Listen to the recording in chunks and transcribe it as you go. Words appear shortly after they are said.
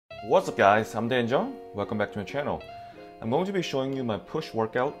What's up guys, I'm Dan Jeong. Welcome back to my channel. I'm going to be showing you my push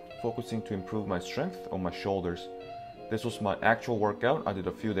workout focusing to improve my strength on my shoulders. This was my actual workout I did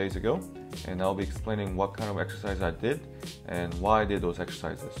a few days ago, and I'll be explaining what kind of exercise I did and why I did those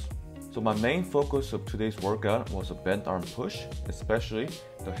exercises. So my main focus of today's workout was a bent arm push, especially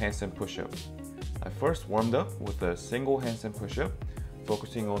the handstand push-up. I first warmed up with a single handstand push-up,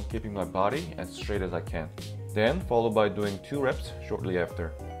 focusing on keeping my body as straight as I can. Then followed by doing 2 reps shortly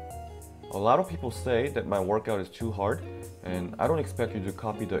after. A lot of people say that my workout is too hard, and I don't expect you to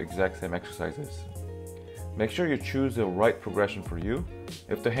copy the exact same exercises. Make sure you choose the right progression for you.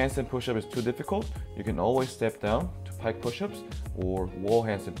 If the handstand push-up is too difficult, you can always step down to pike push-ups or wall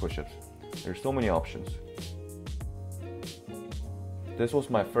handstand push-ups. There's so many options. This was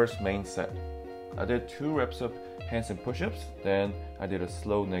my first main set. I did 2 reps of handstand push-ups, then I did a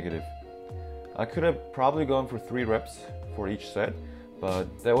slow negative. I could have probably gone for 3 reps for each set, but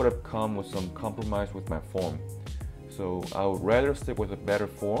that would have come with some compromise with my form. So I would rather stick with a better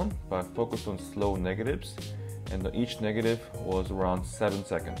form, but focus on slow negatives, and each negative was around 7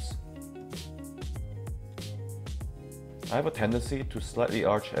 seconds. I have a tendency to slightly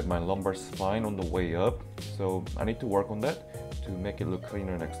arch at my lumbar spine on the way up, so I need to work on that to make it look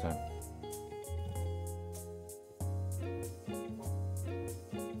cleaner next time.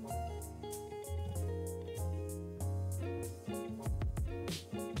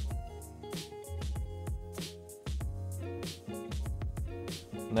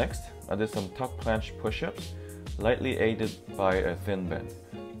 Next, I did some tuck planche push-ups, lightly aided by a thin bend.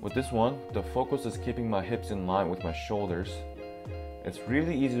 With this one, the focus is keeping my hips in line with my shoulders. It's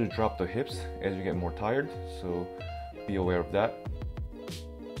really easy to drop the hips as you get more tired, so be aware of that.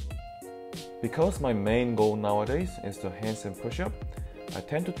 Because my main goal nowadays is the handstand push-up, I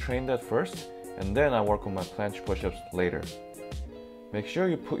tend to train that first, and then I work on my planche push-ups later. Make sure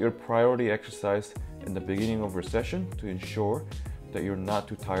you put your priority exercise in the beginning of your session to ensure that you're not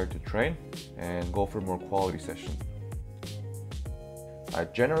too tired to train and go for a more quality session. I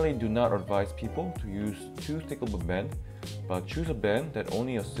generally do not advise people to use too thick of a bend, but choose a bend that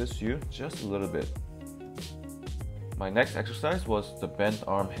only assists you just a little bit. My next exercise was the bent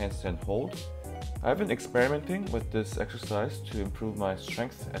arm handstand hold. I've been experimenting with this exercise to improve my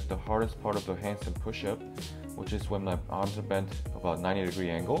strength at the hardest part of the handstand push-up, which is when my arms are bent about 90-degree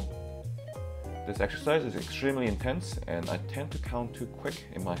angle. This exercise is extremely intense and I tend to count too quick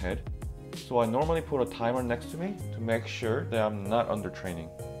in my head, so I normally put a timer next to me to make sure that I'm not undertraining.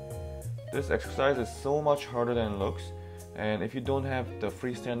 This exercise is so much harder than it looks, and if you don't have the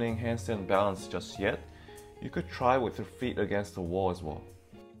freestanding handstand balance just yet, you could try with your feet against the wall as well.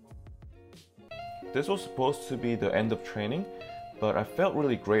 This was supposed to be the end of training, but I felt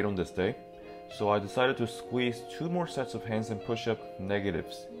really great on this day, so I decided to squeeze 2 more sets of handstand push-up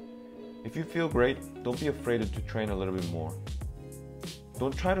negatives. If you feel great, don't be afraid to train a little bit more.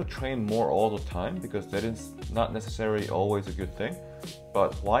 Don't try to train more all the time because that is not necessarily always a good thing,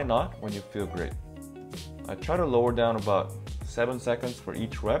 but why not when you feel great? I try to lower down about 7 seconds for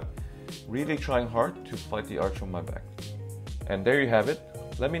each rep, really trying hard to fight the arch on my back. And there you have it.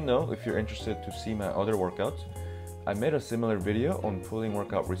 Let me know if you're interested to see my other workouts. I made a similar video on pulling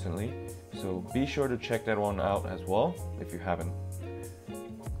workout recently, so be sure to check that one out as well if you haven't.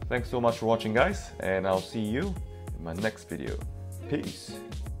 Thanks so much for watching guys, and I'll see you in my next video. Peace!